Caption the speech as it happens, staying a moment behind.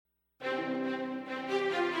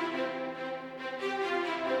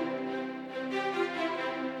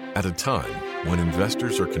At a time when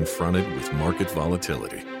investors are confronted with market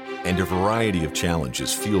volatility and a variety of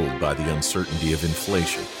challenges fueled by the uncertainty of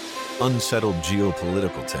inflation, unsettled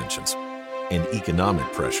geopolitical tensions, and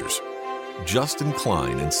economic pressures, Justin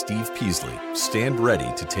Klein and Steve Peasley stand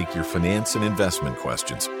ready to take your finance and investment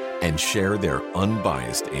questions and share their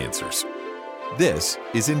unbiased answers. This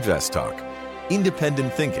is Invest Talk,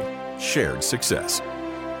 independent thinking, shared success.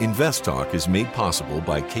 Invest Talk is made possible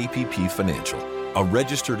by KPP Financial, a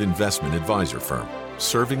registered investment advisor firm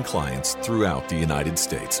serving clients throughout the United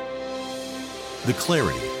States. The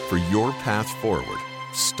clarity for your path forward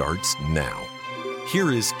starts now.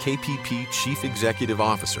 Here is KPP Chief Executive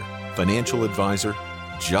Officer, Financial Advisor,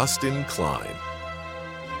 Justin Klein.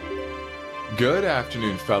 Good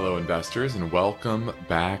afternoon, fellow investors, and welcome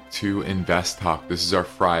back to Invest Talk. This is our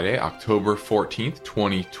Friday, October 14th,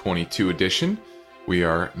 2022 edition. We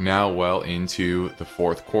are now well into the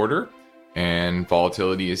fourth quarter, and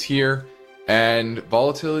volatility is here, and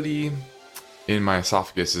volatility in my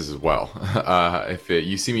esophagus as well.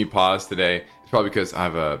 You see me pause today, it's probably because I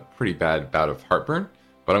have a pretty bad bout of heartburn,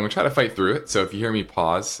 but I'm going to try to fight through it. So if you hear me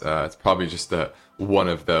pause, it's probably just one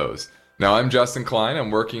of those. Now, I'm Justin Klein.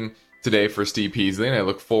 I'm working today for Steve Peasley, and I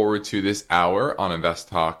look forward to this hour on Invest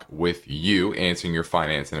Talk with you, answering your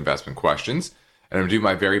finance and investment questions. And I'm going to do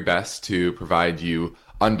my very best to provide you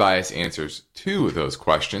unbiased answers to those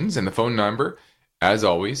questions. And the phone number, as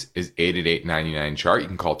always, is 888-99-CHART. You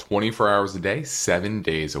can call 24 hours a day, 7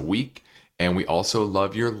 days a week. And we also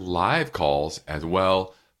love your live calls as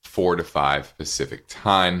well, 4 to 5 Pacific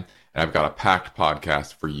time. And I've got a packed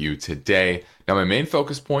podcast for you today. Now, my main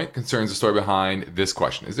focus point concerns the story behind this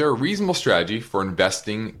question. Is there a reasonable strategy for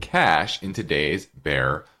investing cash in today's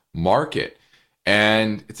bear market?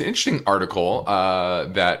 And it's an interesting article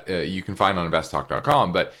that you can find on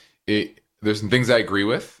investtalk.com, but there's some things I agree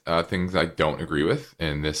with, things I don't agree with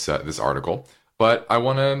in this article, but I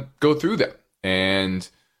want to go through them. And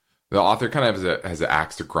the author kind of has an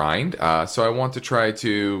axe to grind, so I want to try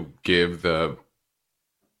to give the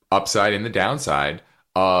upside and the downside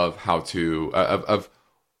of how to of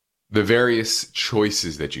the various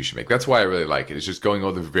choices that you should make. That's why I really like it. It's just going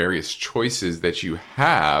over the various choices that you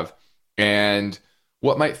have and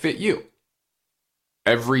what might fit you.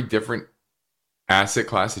 Every different asset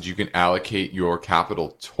class that you can allocate your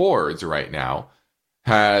capital towards right now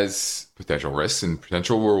has potential risks and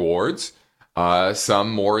potential rewards.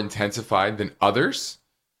 Some more intensified than others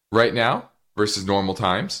right now versus normal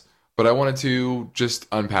times. But I wanted to just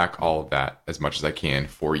unpack all of that as much as I can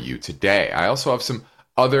for you today. I also have some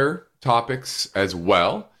other topics as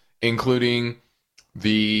well, including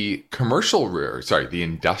the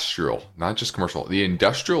industrial, not just commercial, the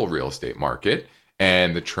industrial real estate market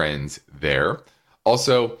and the trends there.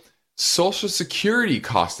 Also, Social Security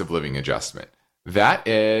cost of living adjustment. That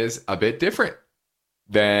is a bit different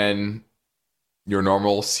than your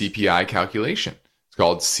normal CPI calculation. It's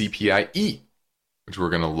called CPIE, which we're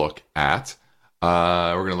going to look at.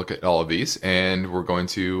 We're going to look at all of these, and we're going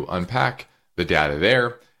to unpack the data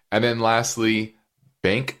there. And then lastly,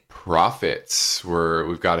 bank profits, where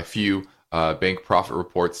we've got a few bank profit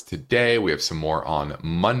reports today. We have some more on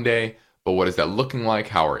Monday. But what is that looking like?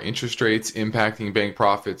 How are interest rates impacting bank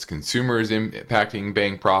profits? Consumers impacting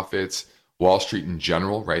bank profits? Wall Street in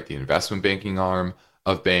general, right? The investment banking arm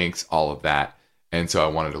of banks, all of that. And so I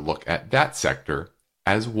wanted to look at that sector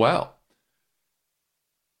as well.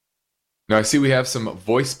 Now, I see we have some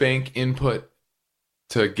voice bank input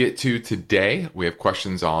to get to today. We have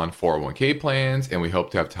questions on 401k plans, and we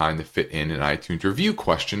hope to have time to fit in an iTunes review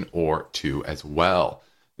question or two as well.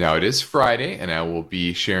 Now, it is Friday, and I will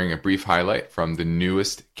be sharing a brief highlight from the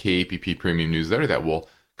newest KPP Premium newsletter that will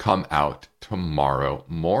come out tomorrow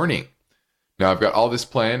morning. Now, I've got all this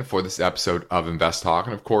planned for this episode of Invest Talk,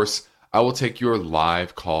 and of course, I will take your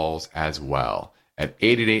live calls as well at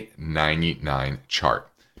 888-99-CHART.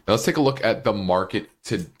 Now let's take a look at the market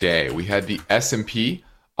today. We had the S&P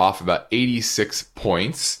off about 86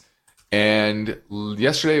 points, and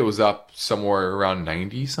yesterday it was up somewhere around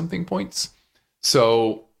 90-something points.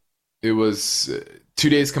 So it was 2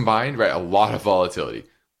 days combined, right? A lot of volatility.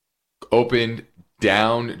 Opened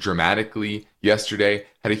down dramatically yesterday,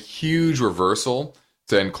 had a huge reversal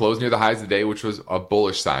to then close near the highs of the day, which was a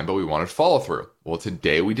bullish sign, but we wanted follow through. Well,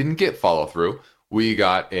 today we didn't get follow through. We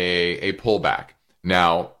got a pullback.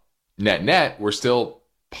 Now, net, we're still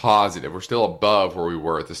positive. We're still above where we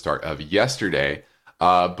were at the start of yesterday.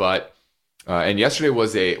 And yesterday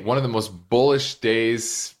was one of the most bullish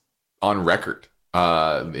days on record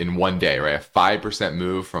in one day, right? A 5%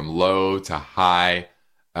 move from low to high,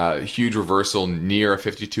 huge reversal near a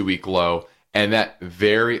 52-week low, And that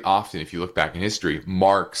very often, if you look back in history,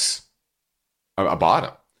 marks a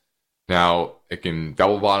bottom. Now, it can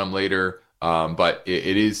double bottom later, but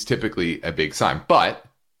it is typically a big sign. But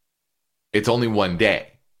it's only one day.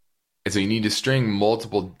 And so you need to string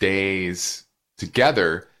multiple days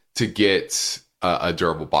together to get a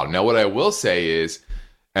durable bottom. Now, what I will say is,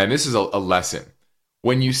 and this is a lesson,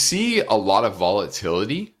 when you see a lot of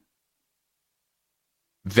volatility,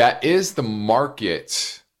 that is the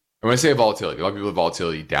market. And when I say volatility, a lot of people have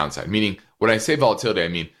volatility downside, meaning when I say volatility, I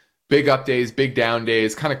mean big up days, big down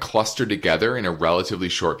days, kind of clustered together in a relatively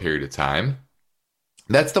short period of time.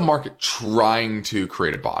 That's the market trying to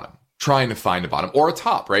create a bottom, trying to find a bottom or a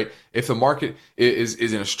top, right? If the market is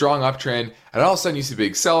in a strong uptrend and all of a sudden you see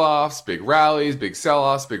big sell-offs, big rallies, big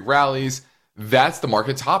sell-offs, big rallies, that's the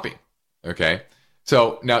market topping, okay?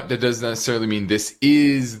 So now that doesn't necessarily mean this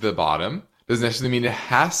is the bottom, doesn't necessarily mean it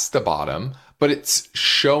has to bottom, but it's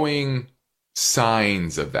showing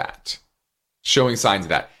signs of that.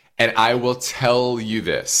 And I will tell you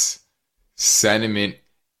this, sentiment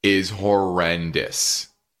is horrendous.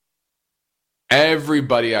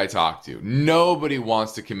 Everybody I talk to, nobody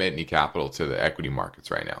wants to commit any capital to the equity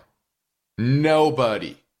markets right now.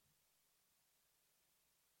 Nobody.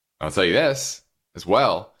 I'll tell you this as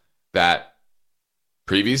well, that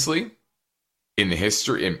previously in the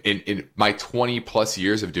history, in my 20 plus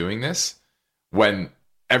years of doing this, when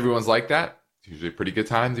everyone's like that, it's usually a pretty good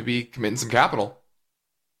time to be committing some capital.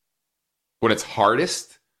 When it's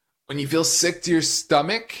hardest, when you feel sick to your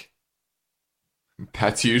stomach,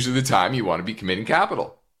 that's usually the time you want to be committing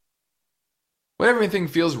capital. When everything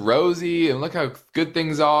feels rosy and look how good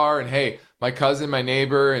things are, and hey, my cousin, my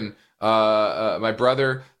neighbor, and my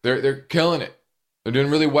brother, they're killing it. They're doing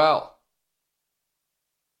really well.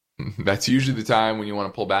 That's usually the time when you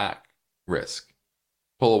want to pull back, risk,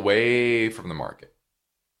 pull away from the market.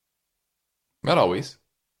 Not always,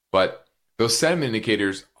 but those sentiment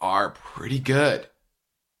indicators are pretty good.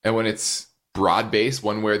 And when it's broad-based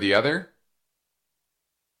one way or the other,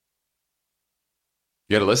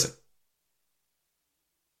 you got to listen.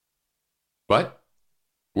 But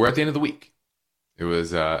we're at the end of the week. It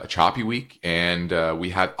was a choppy week, and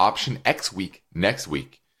we have option X week next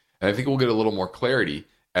week. And I think we'll get a little more clarity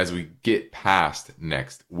as we get past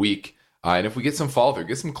next week. And if we get some follow through,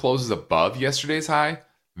 get some closes above yesterday's high,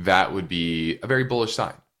 that would be a very bullish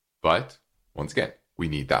sign. But once again, we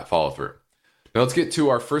need that follow through. Now let's get to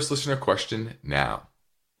our first listener question now.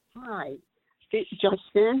 Hi,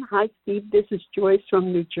 Justin. Hi, Steve. This is Joyce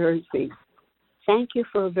from New Jersey. Thank you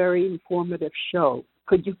for a very informative show.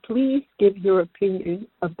 Could you please give your opinion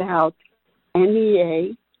about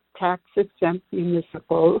NEA, tax-exempt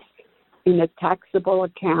municipals, in a taxable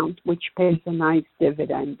account which pays a nice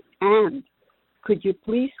dividend? And could you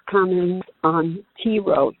please comment on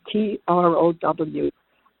TROW, TROW?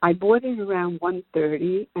 I bought it around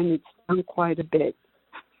 130 and it's down quite a bit.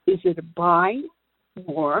 Is it a buy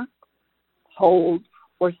or hold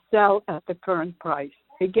or sell at the current price?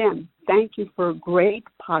 Again, thank you for a great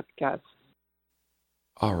podcast.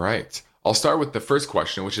 All right. I'll start with the first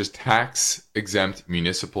question, which is tax-exempt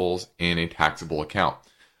municipals in a taxable account.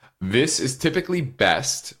 This is typically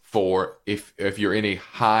best for if you're in a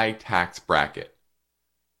high tax bracket.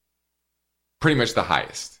 Pretty much the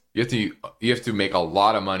highest. You have to make a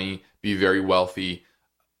lot of money, be very wealthy,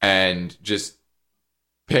 and just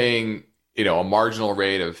paying, a marginal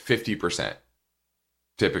rate of 50%.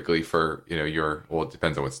 Typically for, it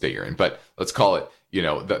depends on what state you're in, but let's call it,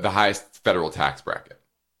 the highest federal tax bracket.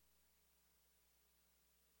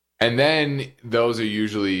 And then those are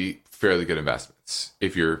usually fairly good investments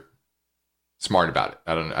if you're smart about it.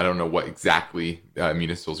 I don't know what exactly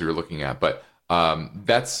municipals you're looking at, but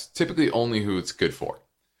that's typically only who it's good for.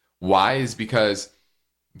 Why? Is because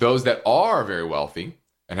those that are very wealthy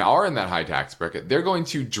and are in that high tax bracket, they're going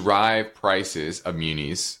to drive prices of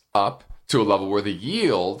munis up to a level where the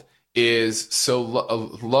yield is so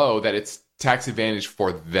low that it's tax advantage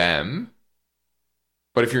for them.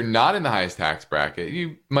 But if you're not in the highest tax bracket,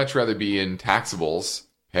 you'd much rather be in taxables,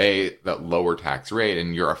 pay that lower tax rate,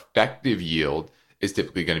 and your effective yield is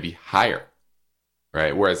typically going to be higher,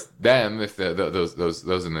 right? Whereas them, if those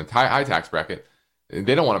in the high tax bracket,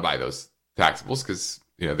 they don't want to buy those taxables because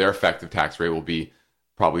their effective tax rate will be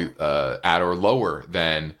probably at or lower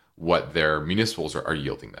than what their municipals are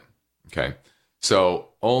yielding them. Okay, so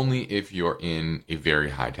only if you're in a very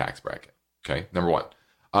high tax bracket. Okay, number one.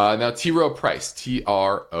 Now, T. Rowe Price,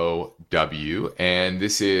 TROW, and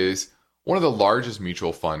this is one of the largest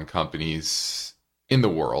mutual fund companies in the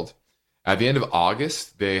world. At the end of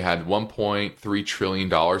August, they had $1.3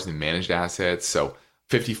 trillion in managed assets, so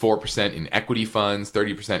 54% in equity funds,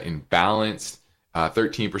 30% in balanced,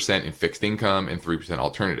 13% in fixed income, and 3%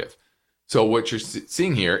 alternative. So what you're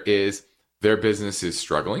seeing here is their business is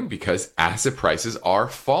struggling because asset prices are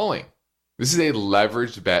falling. This is a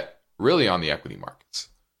leveraged bet really on the equity markets.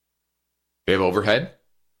 They have overhead,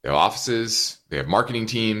 they have offices, they have marketing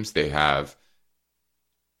teams, they have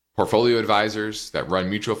portfolio advisors that run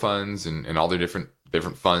mutual funds and all their different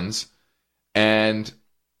funds. And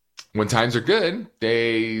when times are good,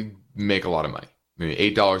 they make a lot of money.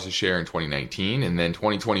 Maybe $8 a share in 2019. And then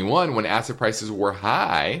 2021, when asset prices were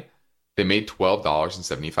high, they made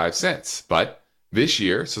 $12.75. But this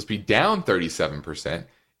year, it's supposed to be down 37%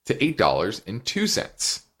 to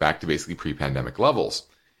 $8.02, back to basically pre-pandemic levels.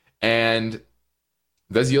 And it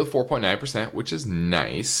does yield 4.9%, which is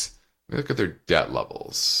nice. Let me look at their debt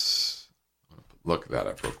levels. Look that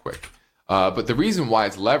up real quick. But the reason why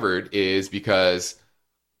it's levered is because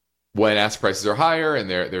when asset prices are higher and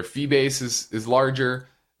their fee base is larger,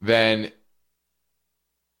 then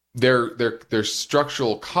their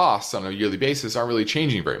structural costs on a yearly basis aren't really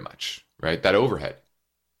changing very much, right? That overhead.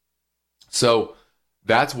 So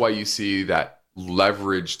that's why you see that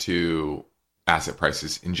leverage to asset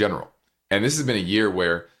prices in general. And this has been a year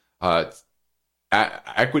where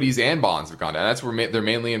equities and bonds have gone down. That's where they're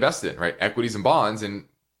mainly invested in, right? Equities and bonds, and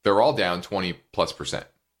they're all down 20+%.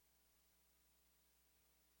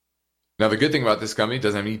 Now, the good thing about this company, it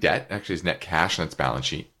doesn't have any debt. Actually, it's net cash on its balance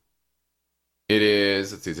sheet. It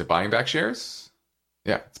is, let's see, is it buying back shares?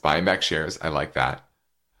 Yeah, it's buying back shares. I like that.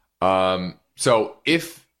 So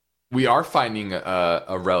if we are finding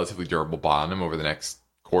a relatively durable bottom over the next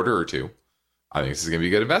quarter or two, I think this is going to be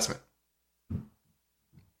a good investment.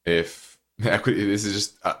 If equity, this is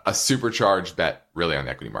just a supercharged bet really on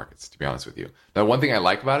the equity markets, to be honest with you. Now, one thing I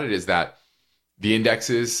like about it is that the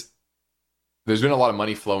indexes, there's been a lot of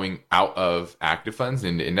money flowing out of active funds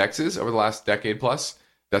into indexes over the last decade plus.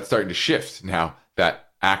 That's starting to shift now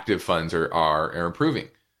that active funds are improving.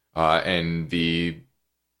 And the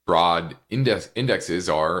broad indexes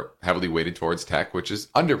are heavily weighted towards tech, which is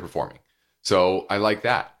underperforming. So I like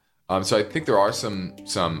that. So I think there are some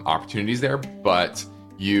opportunities there, but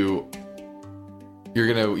you're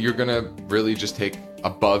gonna really just take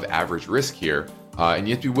above average risk here, and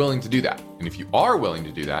you have to be willing to do that. And if you are willing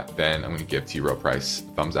to do that, then I'm going to give T. Rowe Price a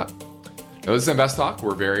thumbs up. Now, this is Invest Talk.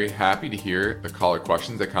 We're very happy to hear the caller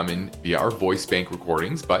questions that come in via our voice bank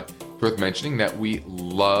recordings, but it's worth mentioning that we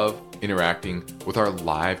love interacting with our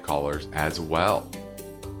live callers as well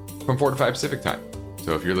from 4 to 5 Pacific time.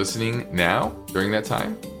 So if you're listening now during that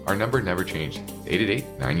time, our number never changed. It's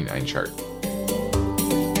 888-99-CHART.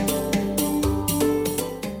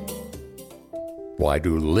 Why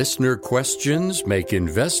do listener questions make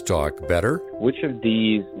Invest Talk better? Which of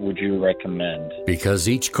these would you recommend? Because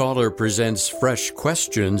each caller presents fresh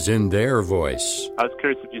questions in their voice. I was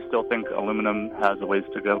curious if you still think aluminum has a ways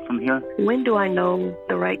to go from here. When do I know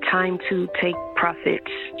the right time to take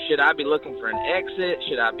profits? Should I be looking for an exit?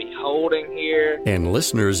 Should I be holding here? And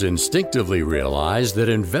listeners instinctively realize that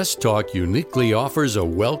Invest Talk uniquely offers a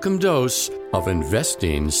welcome dose of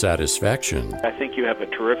investing satisfaction. I think you have a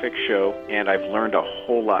terrific show, and I've learned a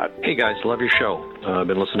whole lot. Hey guys, love your show. I've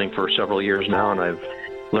been listening for several years now, and I've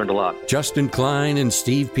learned a lot. Justin Klein and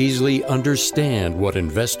Steve Peasley understand what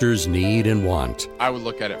investors need and want. I would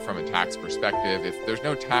look at it from a tax perspective. If there's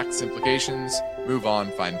no tax implications, move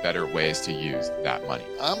on, find better ways to use that money.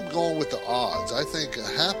 I'm going with the odds. I think a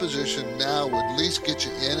half position now would at least get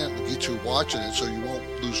you in it and get you watching it so you won't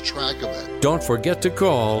lose track of it. Don't forget to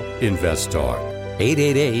call Invest Talk,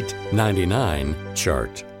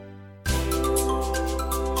 888-99-CHART.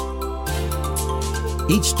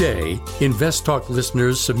 Each day, Invest Talk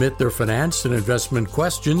listeners submit their finance and investment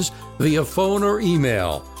questions via phone or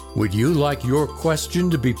email. Would you like your question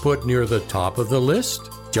to be put near the top of the list?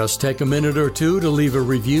 Just take a minute or two to leave a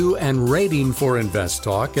review and rating for Invest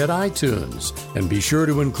Talk at iTunes. And be sure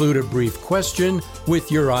to include a brief question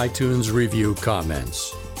with your iTunes review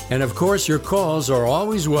comments. And of course, your calls are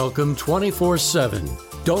always welcome 24/7.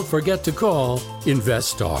 Don't forget to call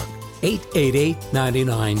Invest Talk,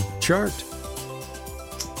 888-99-CHART.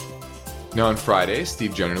 Now on Friday,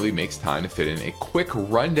 Steve generally makes time to fit in a quick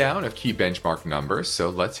rundown of key benchmark numbers, so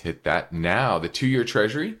let's hit that now. The 2-year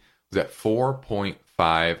Treasury was at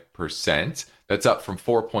 4.5%. That's up from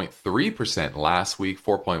 4.3% last week,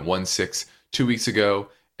 4.16 2 weeks ago,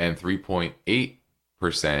 and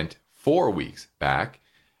 3.8% 4 weeks back.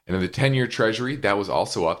 And then the 10-year Treasury, that was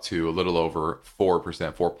also up to a little over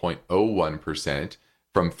 4%, 4.01%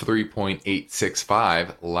 from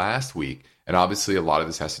 3.865 last week. And obviously, a lot of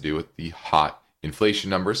this has to do with the hot inflation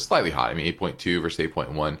numbers, slightly hot. I mean, 8.2 versus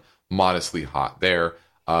 8.1 modestly hot there.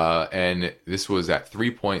 And this was at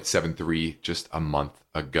 3.73 just a month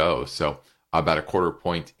ago. So about a quarter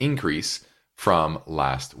point increase from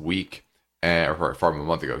last week, or from a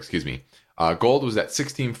month ago, excuse me. Gold was at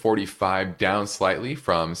 1645, down slightly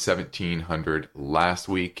from 1700 last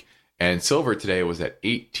week. And silver today was at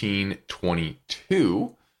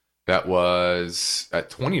 1822. That was at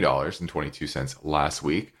 $20.22 last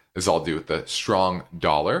week. This is all due with the strong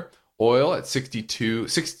dollar. Oil at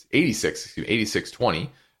 86.20.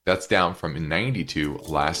 That's down from 92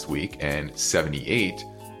 last week and 78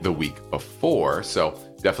 the week before. So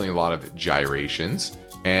definitely a lot of gyrations.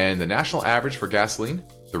 And the national average for gasoline,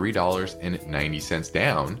 $3.90,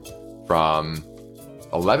 down from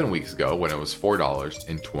 11 weeks ago when it was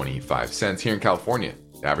 $4.25. Here in California,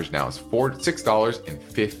 the average now is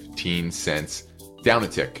 $6.15, down a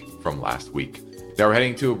tick from last week. Now we're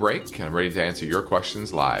heading to a break, and I'm ready to answer your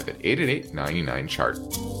questions live at 888-99-CHART.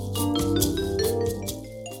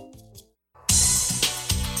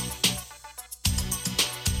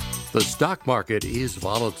 The stock market is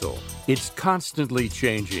volatile. It's constantly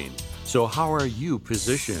changing. So how are you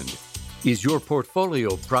positioned? Is your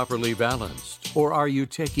portfolio properly balanced, or are you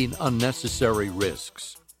taking unnecessary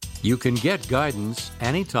risks? You can get guidance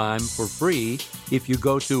anytime for free if you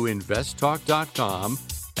go to investtalk.com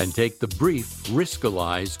and take the brief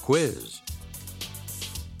Riskalyze quiz.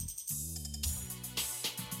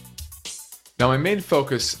 Now, my main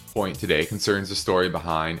focus point today concerns the story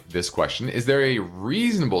behind this question. Is there a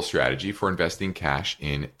reasonable strategy for investing cash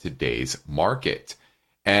in today's market?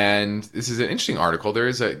 And this is an interesting article. There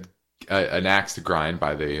is an axe to grind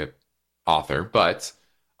by the author, but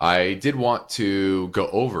I did want to go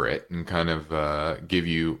over it and kind of give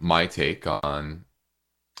you my take on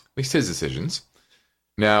at least his decisions.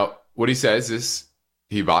 Now, what he says is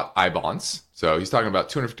he bought iBonds. So he's talking about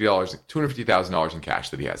 $250,000 in cash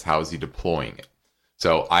that he has. How is he deploying it?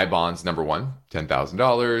 So iBonds, number one,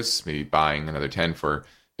 $10,000, maybe buying another 10 for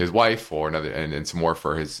his wife or another, and some more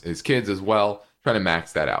for his kids as well, trying to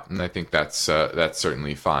max that out. And I think that's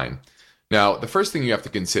certainly fine. Now, the first thing you have to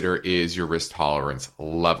consider is your risk tolerance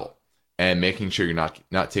level and making sure you're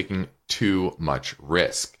not taking too much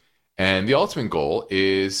risk. And the ultimate goal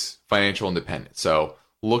is financial independence. So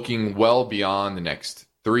looking well beyond the next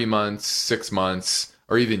 3 months, 6 months,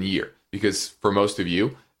 or even year, because for most of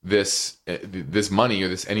you, this money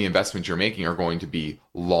or any investment you're making are going to be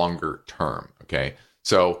longer term. Okay,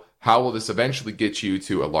 so how will this eventually get you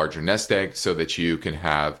to a larger nest egg so that you can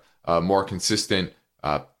have a more consistent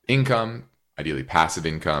income, ideally passive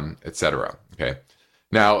income, etc. Okay,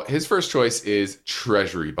 now his first choice is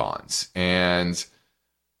treasury bonds, and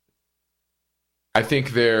I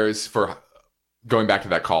think there's, for going back to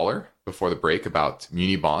that caller before the break about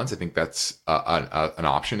muni bonds, I think that's an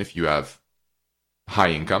option if you have high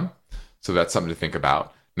income. So that's something to think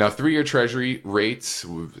about. Now, 3-year treasury rates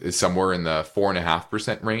is somewhere in the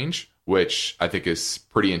 4.5% range, which I think is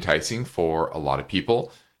pretty enticing for a lot of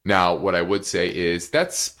people. Now, what I would say is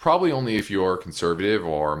that's probably only if you're conservative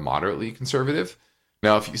or moderately conservative.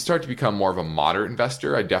 Now, if you start to become more of a moderate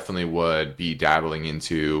investor, I definitely would be dabbling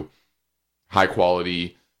into high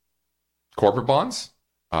quality corporate bonds,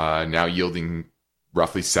 now yielding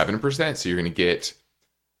roughly 7%. So you're going to get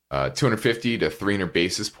 250 to 300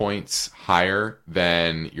 basis points higher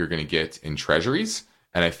than you're going to get in treasuries.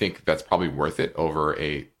 And I think that's probably worth it over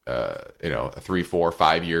a 3, 4,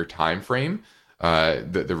 5 year time frame.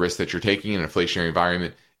 The risk that you're taking in an inflationary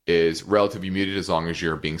environment is relatively muted as long as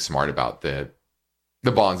you're being smart about the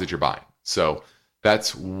bonds that you're buying. So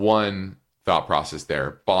that's one thought process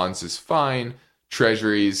there. Bonds is fine.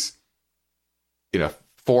 Treasuries,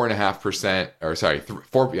 4.5%, or sorry,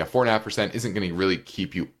 4.5% isn't going to really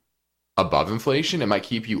keep you above inflation. It might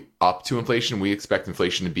keep you up to inflation. We expect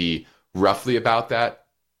inflation to be roughly about that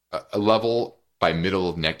level by middle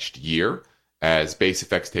of next year as base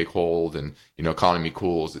effects take hold and economy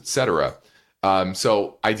cools, etc.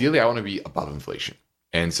 So ideally, I want to be above inflation,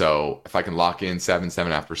 and so if I can lock in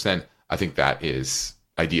 7.5%, I think that is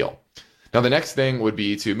ideal. Now, the next thing would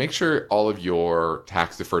be to make sure all of your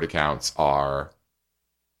tax-deferred accounts are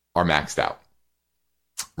maxed out.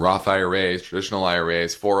 Roth IRAs, traditional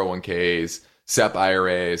IRAs, 401ks, SEP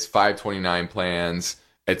IRAs, 529 plans,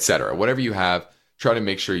 etc. Whatever you have, try to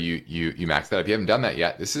make sure you max that. If you haven't done that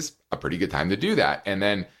yet, this is a pretty good time to do that. And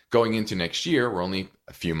then going into next year, we're only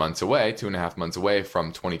a few months away, 2.5 months away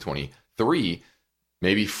from 2023.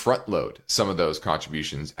 Maybe front load some of those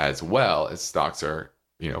contributions as well, as stocks are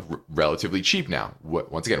relatively cheap now.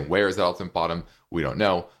 Once again, where is that ultimate bottom? We don't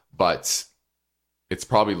know, but it's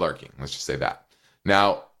probably lurking. Let's just say that.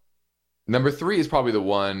 Now, number 3 is probably the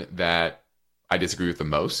one that I disagree with the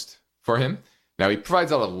most for him. Now, he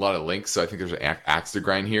provides out a lot of links, so I think there's an axe to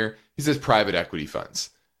grind here. He says private equity funds.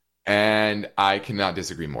 And I cannot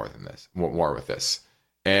disagree more with this.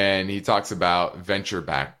 And he talks about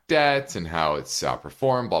venture-backed debt and how it's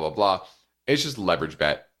outperformed, blah, blah, blah. It's just a leverage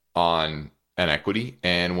bet on an equity.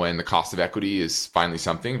 And when the cost of equity is finally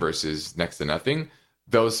something versus next to nothing,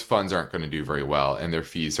 those funds aren't going to do very well, and their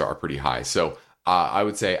fees are pretty high. So I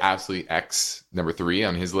would say absolutely X, number 3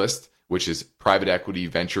 on his list, which is private equity,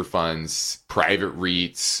 venture funds, private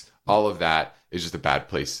REITs. All of that is just a bad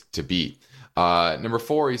place to be. Number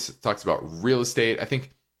 4, he talks about real estate. I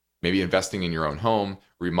think maybe investing in your own home,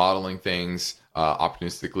 remodeling things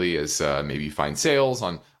opportunistically as maybe you find sales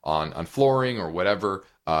on flooring or whatever,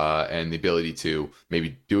 and the ability to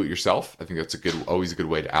maybe do it yourself. I think that's always a good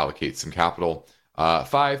way to allocate some capital.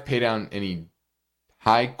 5, pay down any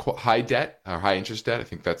high debt or high interest debt. I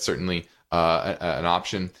think that's certainly an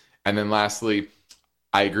option. And then lastly,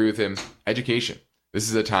 I agree with him, education. This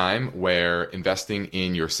is a time where investing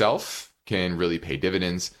in yourself can really pay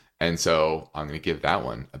dividends. And so I'm going to give that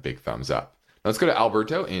one a big thumbs up. Now let's go to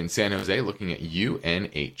Alberto in San Jose looking at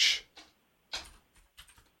UNH.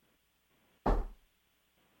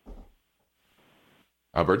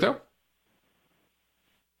 Alberto?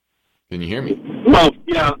 Can you hear me? Oh,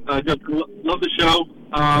 yeah. Just love the show.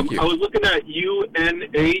 I was looking at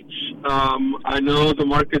UNH. I know the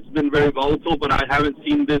market's been very volatile, but I haven't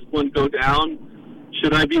seen this one go down.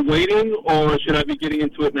 Should I be waiting, or should I be getting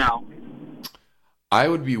into it now? I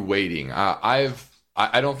would be waiting. I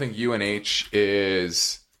don't think UNH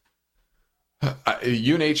is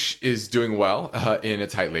doing well in a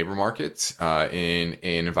tight labor market, in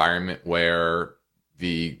an environment where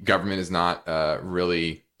the government is not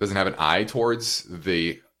doesn't have an eye towards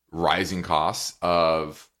the rising costs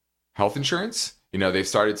of health insurance. They've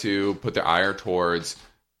started to put their ire towards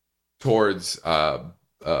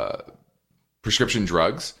prescription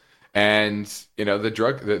drugs. And,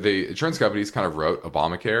 the insurance companies kind of wrote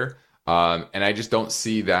Obamacare. And I just don't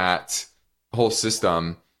see that whole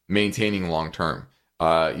system maintaining long term.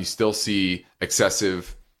 You still see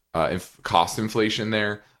excessive cost inflation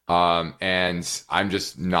there. And I'm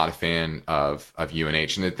just not a fan of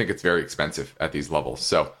UNH. And I think it's very expensive at these levels.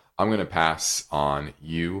 So I'm going to pass on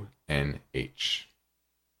UNH.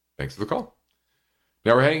 Thanks for the call.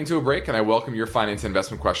 Now we're heading into a break, and I welcome your finance and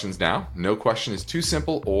investment questions now. No question is too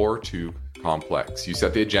simple or too complex. You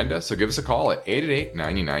set the agenda, so give us a call at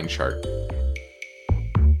 888-99-CHART.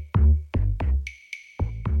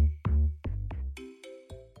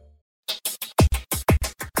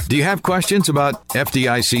 Do you have questions about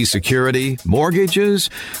FDIC security, mortgages,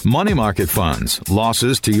 money market funds,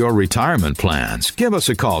 losses to your retirement plans? Give us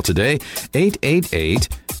a call today,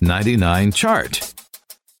 888-99-CHART.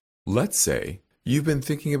 Let's say you've been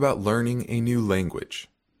thinking about learning a new language.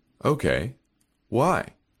 Okay, why?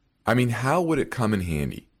 I mean, how would it come in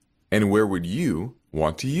handy? And where would you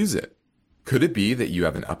want to use it? Could it be that you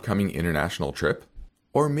have an upcoming international trip?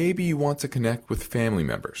 Or maybe you want to connect with family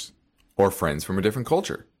members or friends from a different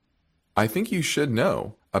culture? I think you should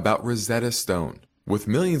know about Rosetta Stone. With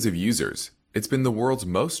millions of users, it's been the world's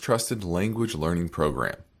most trusted language learning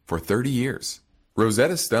program for 30 years.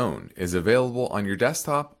 Rosetta Stone is available on your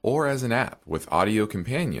desktop or as an app with audio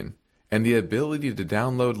companion and the ability to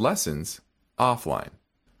download lessons offline.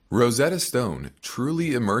 Rosetta Stone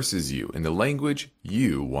truly immerses you in the language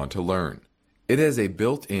you want to learn. It has a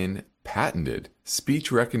built-in, patented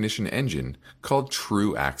speech recognition engine called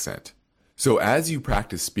True Accent. So as you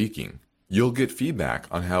practice speaking, you'll get feedback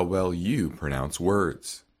on how well you pronounce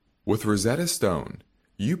words. With Rosetta Stone,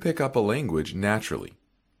 you pick up a language naturally,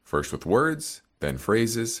 first with words, then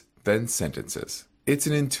phrases, then sentences. It's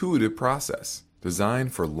an intuitive process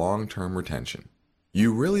designed for long-term retention.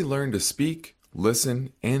 You really learn to speak,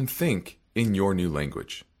 listen, and think in your new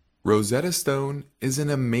language. Rosetta Stone is an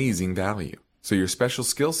amazing value, so your special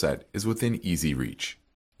skill set is within easy reach.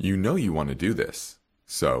 You know you want to do this,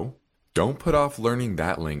 so don't put off learning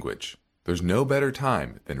that language. There's no better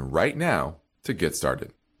time than right now to get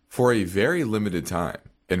started. For a very limited time,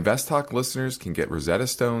 InvestTalk listeners can get Rosetta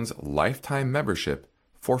Stone's lifetime membership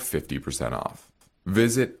for 50% off.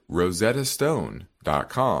 Visit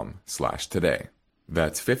rosettastone.com/today.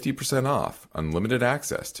 That's 50% off unlimited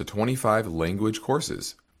access to 25 language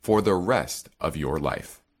courses for the rest of your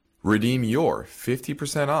life. Redeem your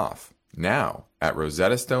 50% off now at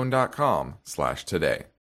rosettastone.com/today.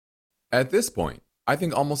 At this point, I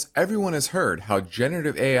think almost everyone has heard how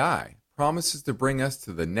generative AI promises to bring us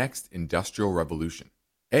to the next industrial revolution.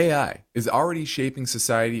 AI is already shaping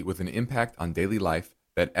society with an impact on daily life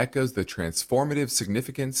that echoes the transformative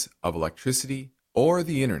significance of electricity or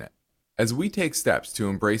the internet. As we take steps to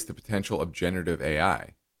embrace the potential of generative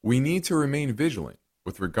AI, we need to remain vigilant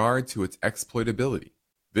with regard to its exploitability.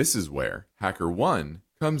 This is where HackerOne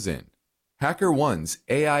comes in. HackerOne's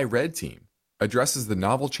AI Red Team addresses the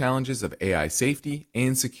novel challenges of AI safety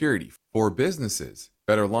and security for businesses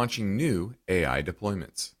that are launching new AI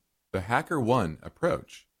deployments. The HackerOne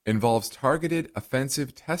approach involves targeted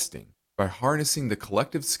offensive testing by harnessing the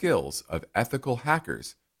collective skills of ethical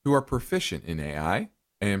hackers who are proficient in AI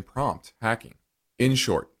and prompt hacking. In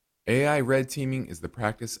short, AI red teaming is the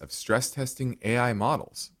practice of stress testing AI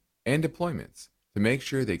models and deployments to make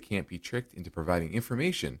sure they can't be tricked into providing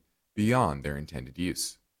information beyond their intended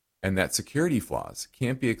use, and that security flaws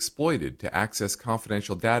can't be exploited to access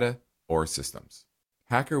confidential data or systems.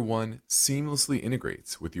 HackerOne seamlessly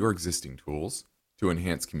integrates with your existing tools to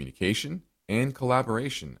enhance communication and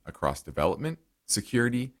collaboration across development,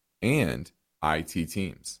 security, and IT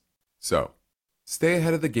teams. So, stay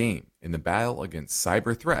ahead of the game in the battle against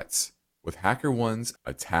cyber threats with HackerOne's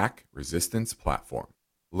attack resistance platform.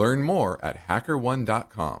 Learn more at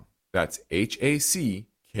hackerone.com. That's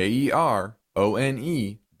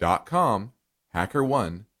HackerOne.com,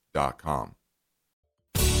 hackerone.com.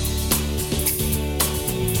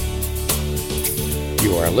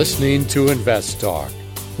 You are listening to Invest Talk.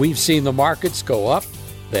 We've seen the markets go up,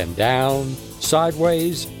 then down,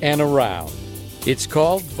 sideways, and around. It's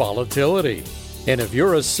called volatility. And if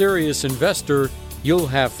you're a serious investor, you'll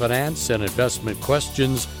have finance and investment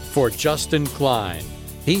questions for Justin Klein.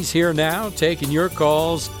 He's here now taking your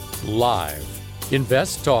calls live.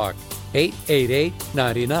 Invest Talk,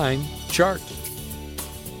 888-99-CHART.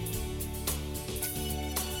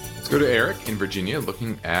 Let's go to Eric in Virginia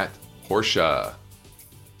looking at Porsche.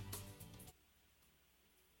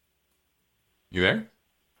 You there?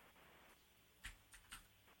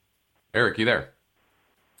 Eric, you there?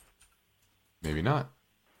 Maybe not.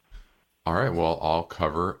 All right, well, I'll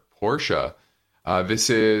cover Porsche. This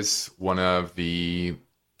is one of the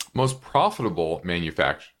most profitable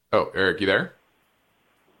manufacturers. Oh, Eric, you there?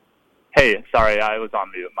 Hey, sorry, I was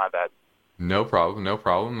on mute. My bad. No problem, no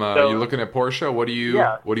problem. So, you're looking at Porsche. What do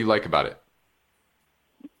you like about it?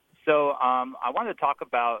 So I wanted to talk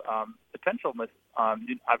about potential.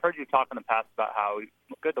 I've heard you talk in the past about how it's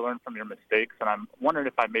good to learn from your mistakes, and I'm wondering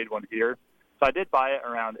if I made one here. So I did buy it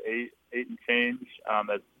around eight and change,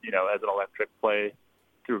 as an electric play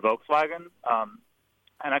through Volkswagen,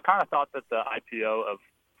 and I kind of thought that the IPO of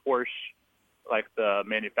Porsche, like the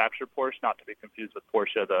manufacturer Porsche, not to be confused with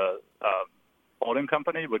Porsche, the holding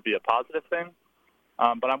company, would be a positive thing.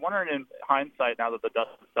 But I'm wondering, in hindsight, now that the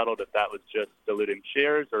dust has settled, if that was just diluting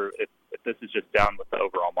shares or if this is just down with the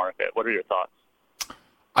overall market. What are your thoughts?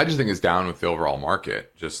 I just think it's down with the overall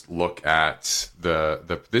market. Just look at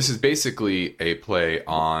this is basically a play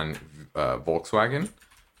on Volkswagen,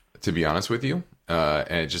 to be honest with you, and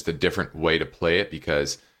it's just a different way to play it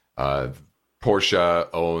because Porsche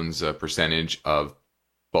owns a percentage of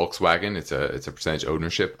Volkswagen. It's a percentage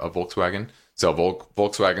ownership of Volkswagen. So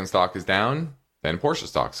Volkswagen stock is down, then Porsche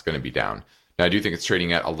stock is going to be down. Now, I do think it's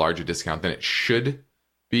trading at a larger discount than it should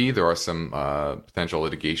be. There are some potential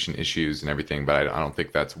litigation issues and everything, but I don't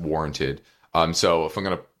think that's warranted. So if I'm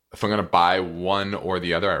gonna buy one or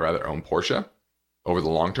the other, I'd rather own Porsche over the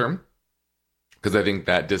long term because I think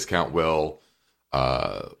that discount will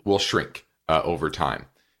shrink over time,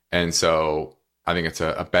 and so I think it's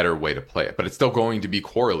a better way to play it. But it's still going to be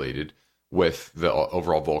correlated with the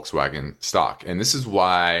overall Volkswagen stock, and this is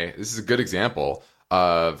a good example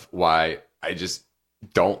of why I just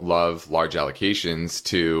don't love large allocations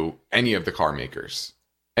to any of the car makers.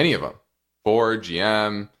 Any of them. Ford,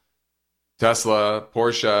 GM, Tesla,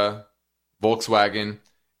 Porsche, Volkswagen.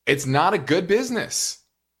 It's not a good business.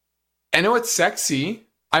 I know it's sexy.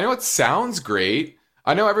 I know it sounds great.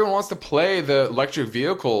 I know everyone wants to play the electric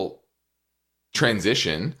vehicle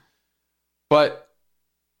transition, but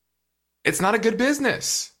it's not a good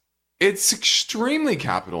business. It's extremely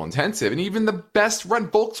capital intensive, and even the best run,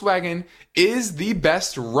 Volkswagen is the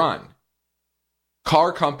best run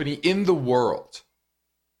car company in the world.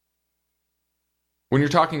 When you're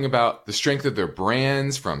talking about the strength of their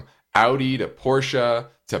brands, from Audi to Porsche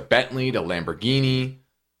to Bentley to Lamborghini,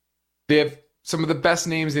 they have some of the best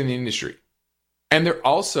names in the industry. And they're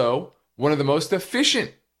also one of the most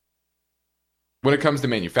efficient when it comes to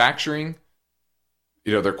manufacturing.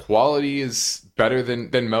 Their quality is better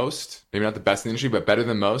than most. Maybe not the best in the industry, but better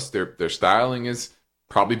than most. Their styling is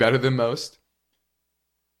probably better than most.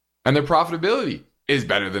 And their profitability is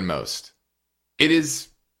better than most. It is,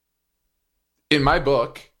 in my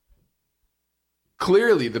book,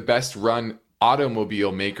 clearly the best run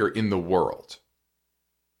automobile maker in the world.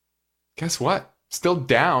 Guess what? still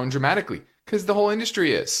down dramatically because the whole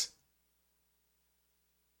industry is.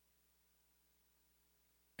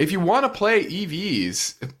 If you want to play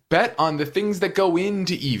EVs, bet on the things that go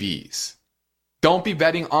into EVs. Don't be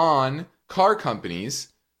betting on car companies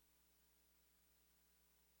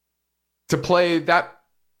to play that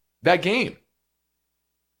game.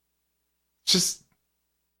 It's just,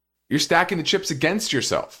 you're stacking the chips against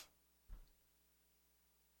yourself.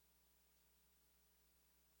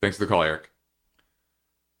 Thanks for the call, Eric.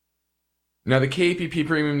 Now, the KPP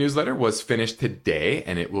Premium Newsletter was finished today,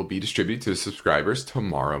 and it will be distributed to subscribers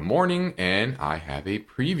tomorrow morning, and I have a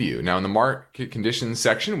preview. Now, in the market conditions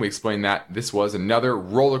section, we explained that this was another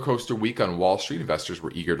roller coaster week on Wall Street. Investors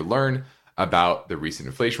were eager to learn about the recent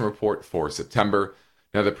inflation report for September.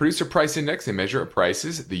 Now, the Producer Price Index, a measure of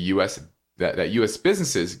prices the that U.S.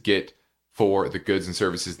 businesses get for the goods and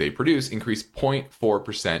services they produce, increased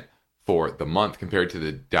 0.4% for the month compared to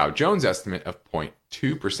the Dow Jones estimate of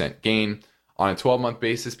 0.2% gain. On a 12-month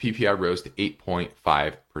basis, PPI rose to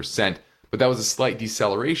 8.5%, but that was a slight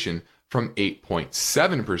deceleration from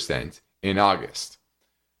 8.7% in August.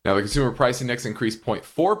 Now, the Consumer Price Index increased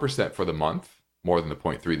 0.4% for the month, more than the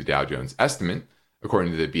 0.3% the Dow Jones estimate,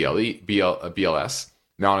 according to the BLS.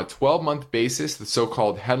 Now, on a 12-month basis, the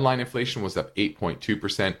so-called headline inflation was up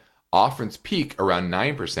 8.2%, off its peak around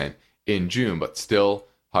 9% in June, but still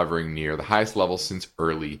hovering near the highest level since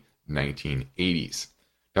early 1980s.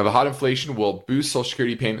 Now, the hot inflation will boost Social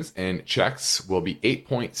Security payments, and checks will be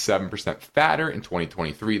 8.7% fatter in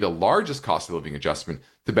 2023, the largest cost of living adjustment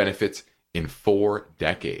to benefits in 4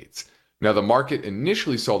 decades. Now, the market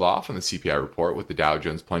initially sold off on the CPI report, with the Dow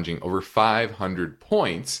Jones plunging over 500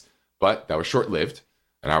 points, but that was short-lived.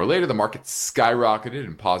 An hour later, the market skyrocketed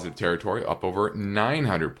in positive territory, up over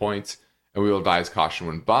 900 points, and we will advise caution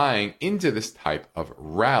when buying into this type of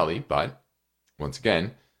rally, but once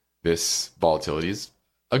again, this volatility is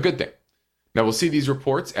a good thing. Now, we'll see these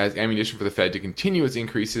reports as ammunition for the Fed to continue its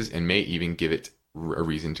increases and may even give it a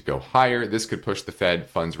reason to go higher. This could push the Fed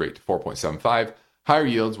funds rate to 4.75. Higher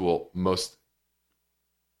yields will most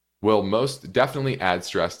definitely add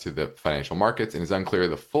stress to the financial markets, and it's unclear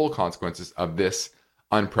the full consequences of this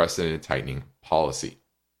unprecedented tightening policy.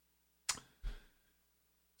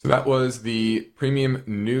 So that was the premium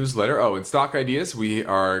newsletter. Oh, in Stock Ideas, we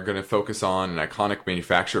are going to focus on an iconic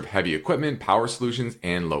manufacturer of heavy equipment, power solutions,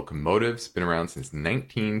 and locomotives. Been around since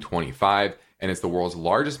 1925, and it's the world's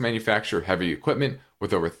largest manufacturer of heavy equipment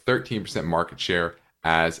with over 13% market share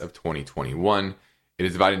as of 2021. It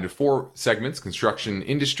is divided into 4 segments: construction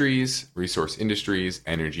industries, resource industries,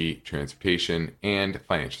 energy, transportation, and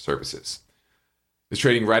financial services. It's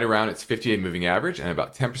trading right around its 50-day moving average and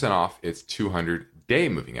about 10% off its 200-day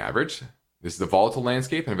moving average. This is a volatile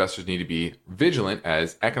landscape, and investors need to be vigilant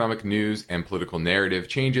as economic news and political narrative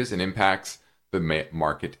changes and impacts the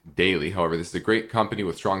market daily. However, this is a great company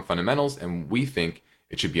with strong fundamentals, and we think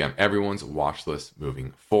it should be on everyone's watch list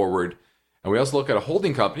moving forward. And we also look at a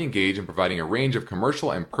holding company engaged in providing a range of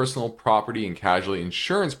commercial and personal property and casualty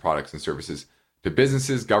insurance products and services to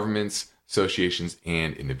businesses, governments, associations,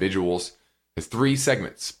 and individuals. Has 3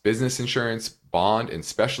 segments: business insurance, bond and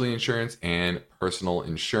specialty insurance, and personal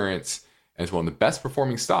insurance. And it's one of the best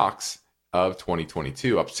performing stocks of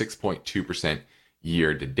 2022, up 6.2%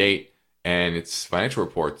 year to date. And its financial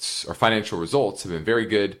reports or financial results have been very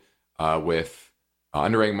good, with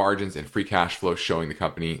underwriting margins and free cash flow showing the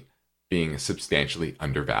company being substantially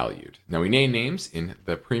undervalued. Now, we name names in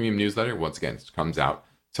the premium newsletter. Once again, it comes out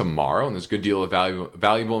tomorrow, and there's a good deal of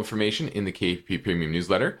valuable information in the KPP premium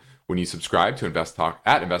newsletter. When you subscribe to Invest Talk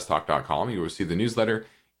at investtalk.com, you will receive the newsletter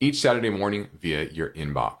each Saturday morning via your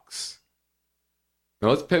inbox. Now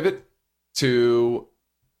let's pivot to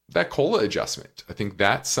that COLA adjustment. I think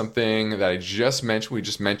that's something that we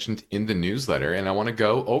just mentioned in the newsletter, and I want to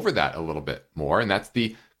go over that a little bit more, and that's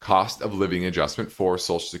the cost of living adjustment for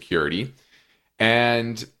Social Security.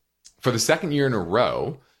 And for the second year in a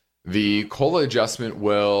row, the COLA adjustment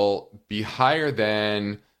will be higher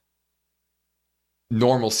than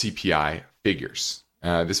normal CPI figures.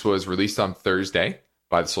 This was released on Thursday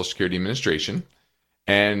by the Social Security Administration.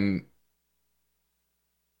 And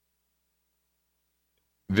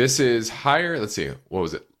this is higher. Let's see, what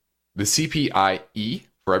was it? The CPIE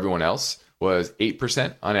for everyone else was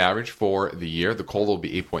 8% on average for the year. The COLA will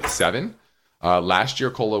be 8.7. Last year,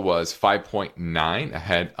 COLA was 5.9,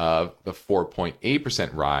 ahead of the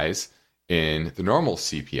 4.8% rise in the normal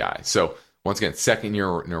CPI. So once again, second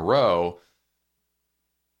year in a row,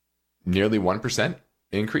 nearly 1%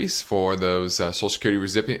 increase for those Social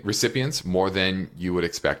Security recipients, more than you would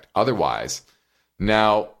expect otherwise.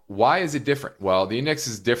 Now, why is it different? Well, the index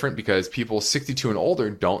is different because people 62 and older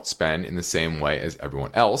don't spend in the same way as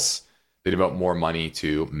everyone else. They devote more money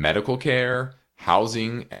to medical care,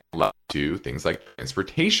 housing, and less to things like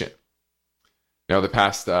transportation. Now, the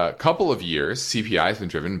past couple of years, CPI has been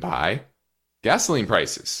driven by gasoline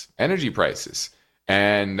prices, energy prices,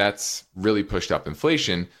 and that's really pushed up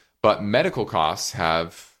inflation. But medical costs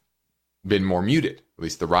have been more muted, at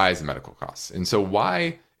least the rise in medical costs. And so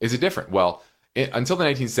why is it different? Well, until the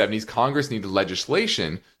 1970s, Congress needed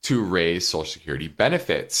legislation to raise Social Security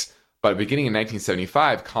benefits. But beginning in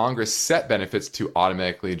 1975, Congress set benefits to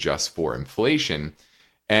automatically adjust for inflation.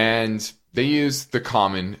 And they used the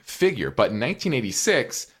common figure. But in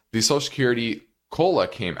 1986, the Social Security COLA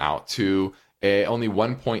came out to only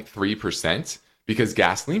 1.3% because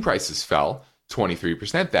gasoline prices fell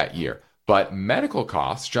 23% that year. But medical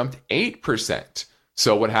costs jumped 8%.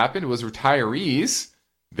 So what happened was retirees,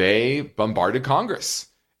 they bombarded Congress.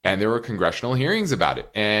 And there were congressional hearings about it.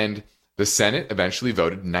 And the Senate eventually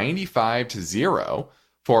voted 95-0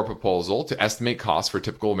 for a proposal to estimate costs for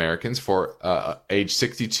typical Americans for age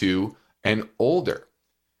 62 and older.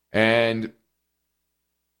 And,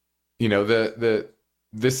 you know,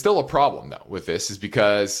 there's still a problem, though, with this is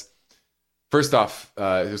because, first off,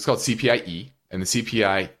 it's called CPIE. And the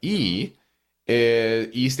CPIE, E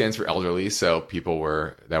stands for elderly. So people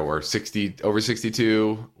that were over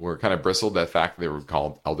 62 were kind of bristled at the fact that they were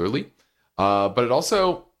called elderly. But it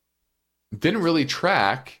also didn't really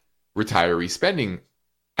track retiree spending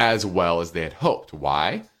as well as they had hoped.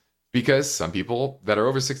 Why? Because some people that are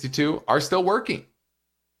over 62 are still working,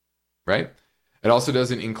 right? It also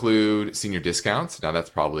doesn't include senior discounts. Now, that's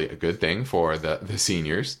probably a good thing for the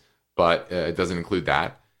seniors, but it doesn't include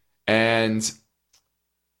that. And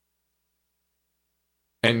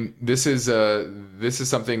this is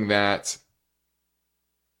something that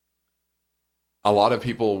a lot of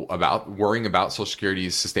people worrying about Social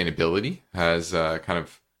Security's sustainability has kind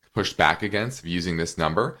of pushed back against using this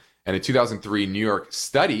number. And a 2003 New York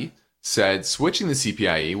study said switching the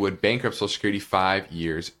CPIE would bankrupt Social Security 5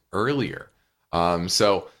 years earlier.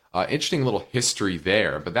 So interesting little history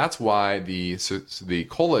there. But that's why the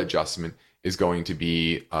COLA adjustment is going to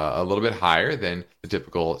be a little bit higher than the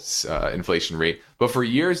typical inflation rate. But for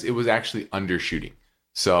years, it was actually undershooting.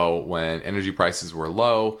 So when energy prices were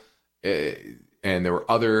low and there were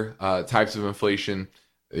other types of inflation,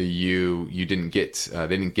 they didn't get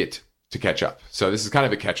to catch up. So this is kind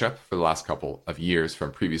of a catch up for the last couple of years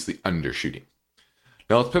from previously undershooting.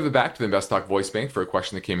 Now let's pivot back to the Invest Talk voice bank for a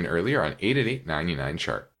question that came in earlier on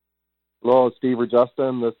 888-99-CHART. Hello, Steve or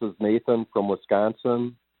Justin. This is Nathan from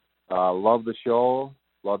Wisconsin. Love the show.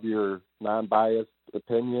 Love your non-biased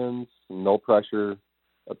opinions, no pressure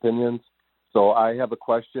opinions. So I have a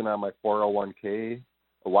question on my 401k.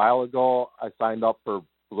 A while ago, I signed up for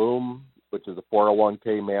Bloom, which is a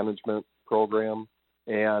 401k management program.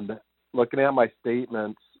 And looking at my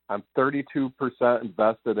statements, I'm 32%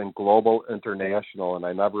 invested in Global International, and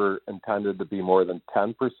I never intended to be more than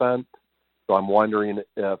 10%. So I'm wondering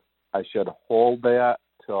if I should hold that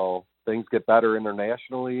till things get better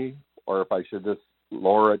internationally, or if I should just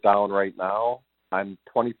lower it down right now. I'm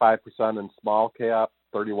 25% in small cap,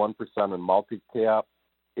 31% in multi-cap,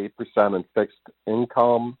 8% in fixed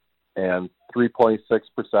income, and 3.6%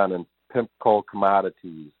 in PIMCO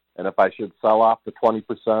commodities. And if I should sell off the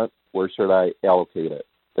 20%, where should I allocate it?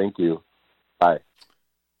 Thank you. Bye.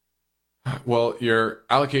 Well, your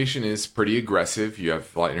allocation is pretty aggressive. You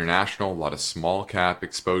have a lot of international, a lot of small cap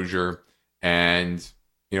exposure, and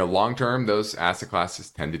long term, those asset classes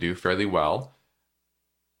tend to do fairly well.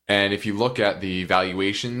 And if you look at the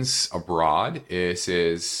valuations abroad, it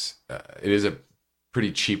is a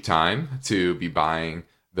pretty cheap time to be buying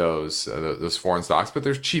those foreign stocks, but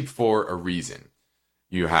they're cheap for a reason.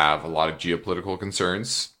 You have a lot of geopolitical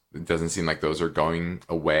concerns. It doesn't seem like those are going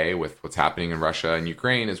away with what's happening in Russia and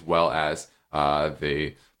Ukraine, as well as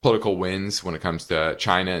the political winds when it comes to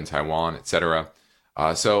China and Taiwan, etc.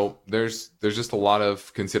 So there's just a lot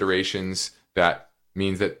of considerations that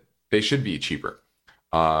means that they should be cheaper.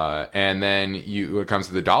 And then when it comes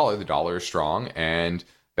to the dollar is strong, and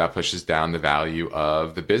that pushes down the value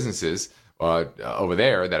of the businesses over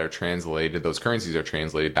there that are translated. Those currencies are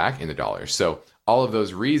translated back into dollars. So all of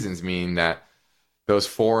those reasons mean that those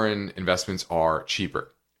foreign investments are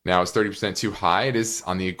cheaper. Now, is 30% too high? It is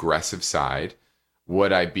on the aggressive side.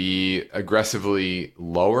 Would I be aggressively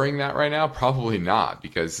lowering that right now? Probably not,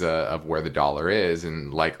 because of where the dollar is,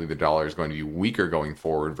 and likely the dollar is going to be weaker going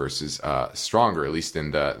forward versus stronger, at least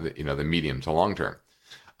in the medium to long term.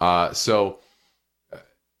 So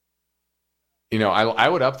I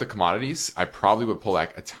would up the commodities. I probably would pull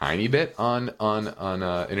back a tiny bit on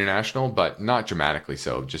international, but not dramatically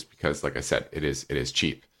so, just because, like I said, it is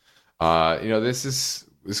cheap. This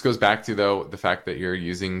goes back to, though, the fact that you're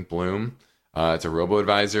using Bloom. It's a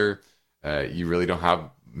robo-advisor. You really don't have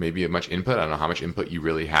maybe much input. I don't know how much input you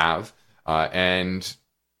really have. And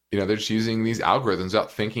they're just using these algorithms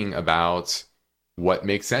without thinking about what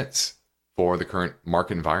makes sense for the current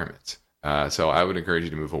market environment. So I would encourage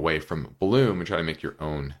you to move away from Bloom and try to make your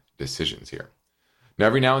own decisions here. Now,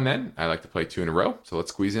 every now and then, I like to play two in a row. So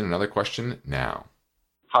let's squeeze in another question now.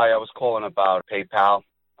 Hi, I was calling about PayPal.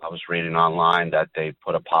 I was reading online that they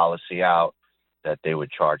put a policy out that they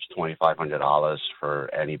would charge $2,500 for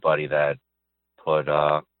anybody that put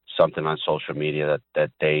something on social media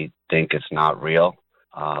that they think is not real.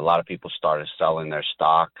 A lot of people started selling their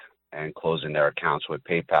stock and closing their accounts with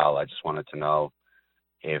PayPal. I just wanted to know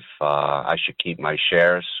if I should keep my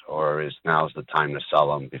shares, or now's the time to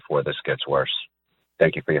sell them before this gets worse.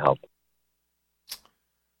 Thank you for your help.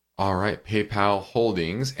 All right, PayPal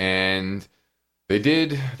Holdings, and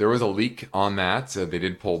there was a leak on that. So they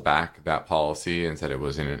did pull back that policy and said it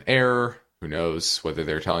was in an error. Who knows whether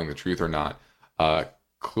they're telling the truth or not.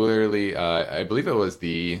 Clearly, I believe it was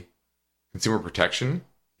the Consumer Protection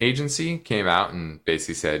Agency came out and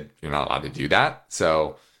basically said you're not allowed to do that.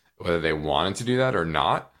 So whether they wanted to do that or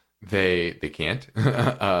not, they can't,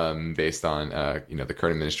 based on the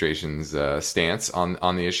current administration's stance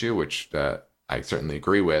on the issue, which I certainly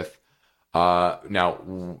agree with.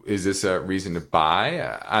 Now, is this a reason to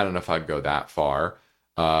buy? I don't know if I'd go that far.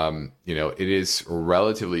 It is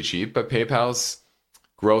relatively cheap, but PayPal's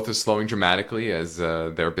growth is slowing dramatically as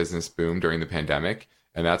their business boomed during the pandemic,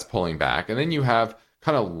 and that's pulling back. And then you have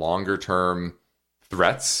kind of longer term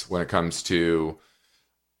threats when it comes to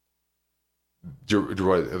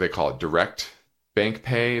what they call it, direct bank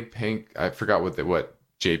pay. I forgot what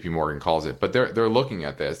JP Morgan calls it, but they're looking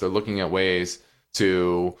at this. They're looking at ways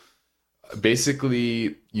to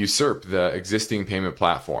basically usurp the existing payment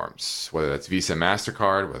platforms, whether that's Visa,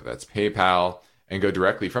 MasterCard, whether that's PayPal, and go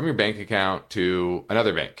directly from your bank account to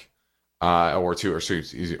another bank, or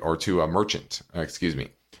to a merchant.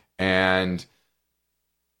 And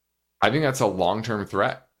I think that's a long-term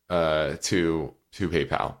threat to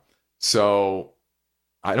PayPal. So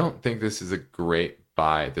I don't think this is a great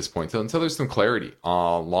buy at this point until there's some clarity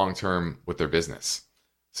long-term with their business.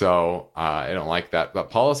 So I don't like that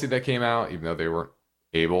policy that came out, even though they weren't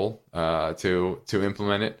able to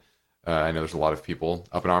implement it. I know there's a lot of people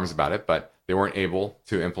up in arms about it, but they weren't able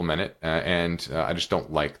to implement it. And I just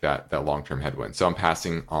don't like that long-term headwind. So I'm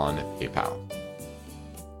passing on PayPal.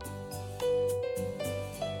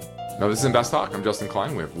 Now, this is Invest Talk. I'm Justin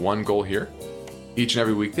Klein. We have one goal here. Each and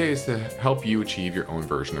every weekday is to help you achieve your own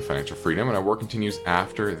version of financial freedom, and our work continues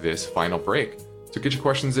after this final break. So get your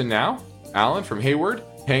questions in now. Alan from Hayward,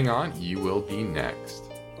 hang on, you will be next.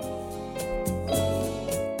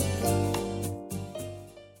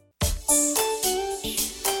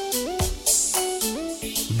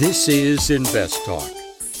 This is Invest Talk.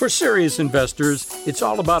 For serious investors, it's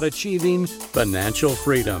all about achieving financial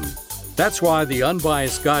freedom. That's why the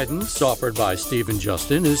unbiased guidance offered by Steve and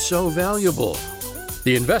Justin is so valuable.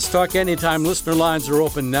 The Invest Talk Anytime listener lines are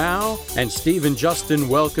open now, and Steve and Justin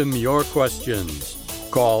welcome your questions.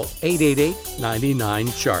 Call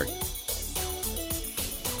 888-99-CHART.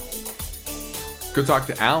 Go talk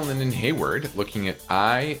to Alan in Hayward, looking at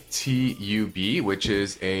ITUB, which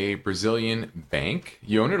is a Brazilian bank.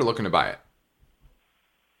 You own it or looking to buy it?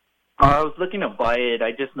 I was looking to buy it.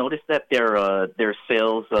 I just noticed that their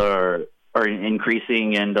sales are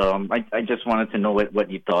increasing, and I just wanted to know what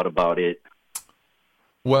you thought about it.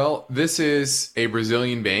 Well, this is a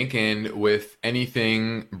Brazilian bank, and with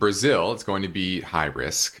anything Brazil, it's going to be high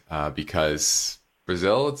risk because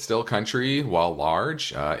Brazil, it's still a country, while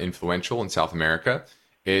large, influential in South America.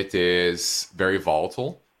 It is very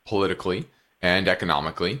volatile politically and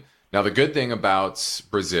economically. Now, the good thing about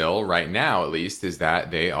Brazil right now, at least, is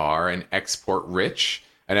that they are an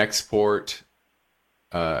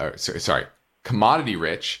commodity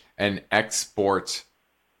rich and export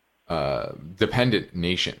dependent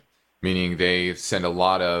nation, meaning they send a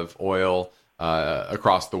lot of oil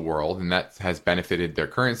across the world, and that has benefited their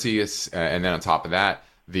currency. And then on top of that,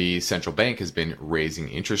 the central bank has been raising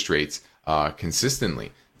interest rates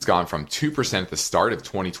consistently. It's gone from 2% at the start of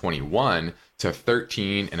 2021 to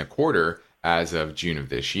 13.25% as of June of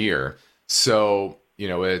this year. So,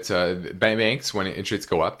 it's banks, when interest rates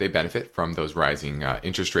go up, they benefit from those rising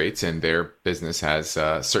interest rates, and their business has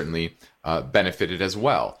certainly benefited as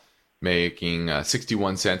well, making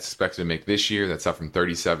 61 cents expected to make this year. That's up from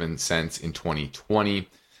 37 cents in 2020.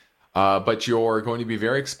 but you're going to be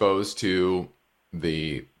very exposed to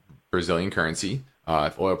the Brazilian currency.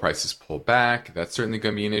 If oil prices pull back, that's certainly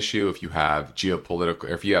going to be an issue. If you have geopolitical,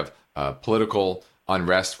 or if you have political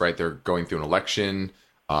unrest, right? They're going through an election.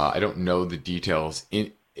 I don't know the details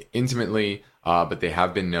intimately, but they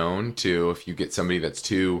have been known to, if you get somebody that's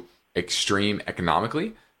too extreme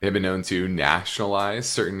economically, they've been known to nationalize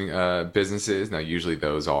certain businesses. Now, usually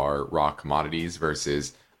those are raw commodities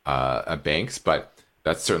versus banks, but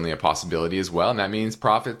that's certainly a possibility as well. And that means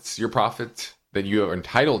your profit that you are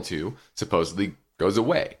entitled to supposedly goes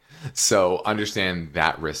away. So understand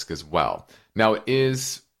that risk as well. Now, it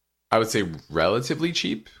is, I would say, relatively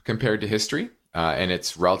cheap compared to history, and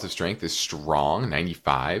its relative strength is strong,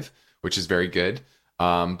 95, which is very good.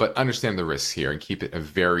 But understand the risks here and keep it a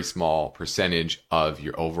very small percentage of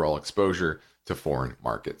your overall exposure to foreign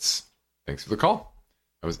markets. Thanks for the call.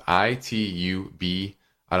 That was ITUB.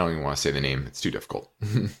 I don't even want to say the name. It's too difficult.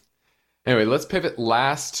 Anyway, let's pivot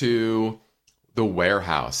last to the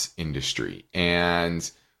warehouse industry. And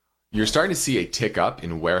you're starting to see a tick up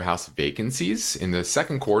in warehouse vacancies. In the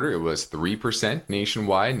second quarter, it was 3%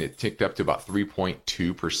 nationwide, and it ticked up to about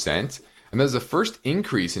 3.2%. And that's the first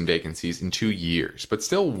increase in vacancies in 2 years, but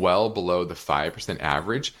still well below the 5%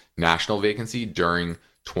 average national vacancy during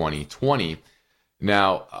 2020.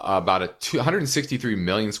 Now, about 163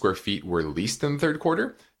 million square feet were leased in the third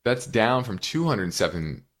quarter. That's down from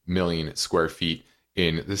 207 million square feet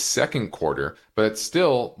in the second quarter, but it's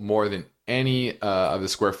still more than any of the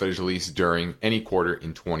square footage leased during any quarter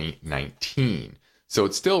in 2019. So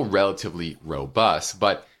it's still relatively robust,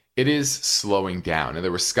 but it is slowing down. And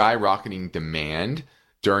there was skyrocketing demand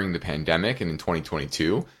during the pandemic and in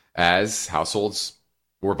 2022 as households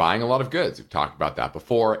were buying a lot of goods. We've talked about that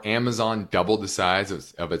before. Amazon doubled the size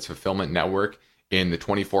of its fulfillment network in the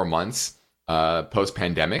 24 months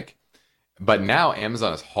post-pandemic. But now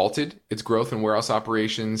Amazon has halted its growth in warehouse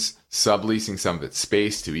operations, subleasing some of its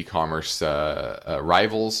space to e-commerce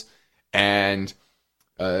rivals. And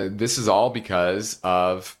this is all because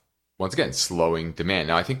of, once again, slowing demand.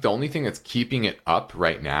 Now, I think the only thing that's keeping it up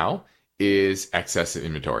right now is excessive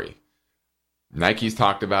inventory. Nike's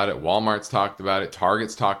talked about it. Walmart's talked about it.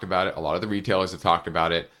 Target's talked about it. A lot of the retailers have talked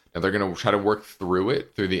about it. Now, they're going to try to work through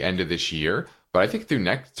it through the end of this year. But I think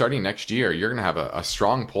starting next year, you're going to have a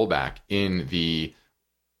strong pullback in the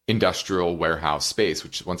industrial warehouse space,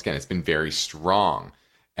 which, once again, it's been very strong.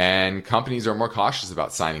 And companies are more cautious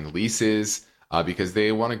about signing leases because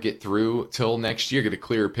they want to get through till next year, get a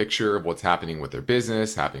clearer picture of what's happening with their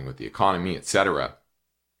business, happening with the economy, etc.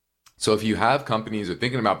 So if you have companies or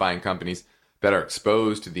thinking about buying companies that are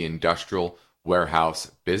exposed to the industrial warehouse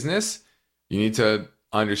business, you need to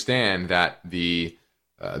understand that their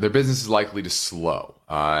business is likely to slow,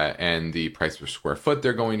 and the price per square foot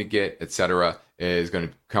they're going to get, etc., is going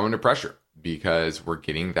to come under pressure because we're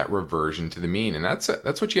getting that reversion to the mean, and that's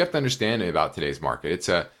what you have to understand about today's market.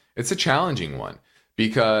 It's a challenging one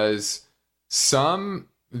because some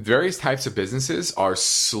various types of businesses are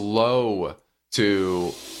slow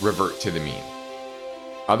to revert to the mean.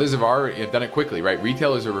 Others have already done it quickly, right?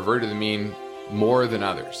 Retailers have reverted to the mean more than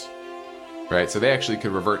others, right? So they actually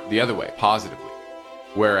could revert the other way positively.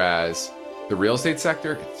 Whereas the real estate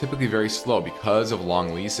sector is typically very slow because of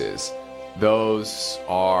long leases. Those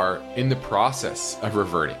are in the process of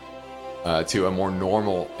reverting to a more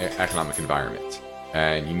normal economic environment.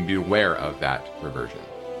 And you need to be aware of that reversion.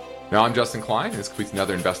 Now, I'm Justin Klein. This completes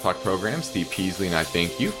another Invest Talk program. Steve Peasley and I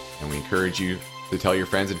thank you. And we encourage you to tell your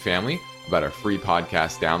friends and family about our free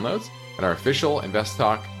podcast downloads. And our official Invest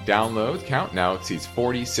Talk download count now exceeds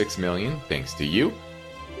 46 million, thanks to you.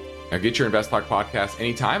 Now get your Invest Talk podcast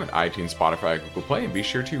anytime at iTunes, Spotify, Google Play, and be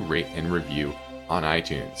sure to rate and review on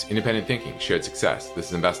iTunes. Independent thinking, shared success. This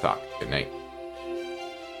is Invest Talk. Good night.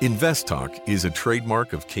 Invest Talk is a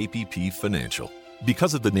trademark of KPP Financial.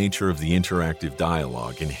 Because of the nature of the interactive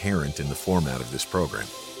dialogue inherent in the format of this program,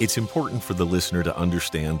 it's important for the listener to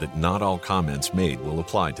understand that not all comments made will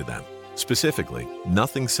apply to them. Specifically,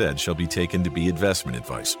 nothing said shall be taken to be investment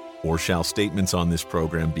advice, or shall statements on this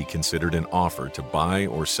program be considered an offer to buy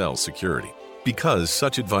or sell security. Because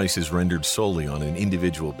such advice is rendered solely on an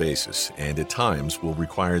individual basis and at times will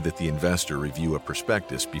require that the investor review a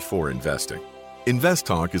prospectus before investing. Invest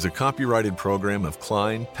Talk is a copyrighted program of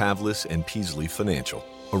Klein, Pavlis, and Peasley Financial,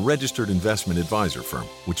 a registered investment advisor firm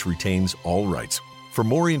which retains all rights. For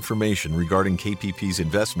more information regarding KPP's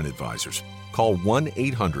investment advisors, call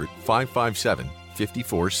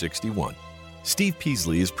 1-800-557-5461. Steve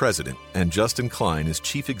Peasley is president, and Justin Klein is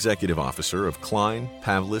chief executive officer of Klein,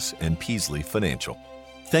 Pavlis, and Peasley Financial.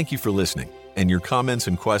 Thank you for listening, and your comments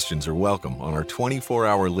and questions are welcome on our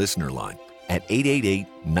 24-hour listener line at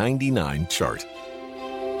 888-99-CHART.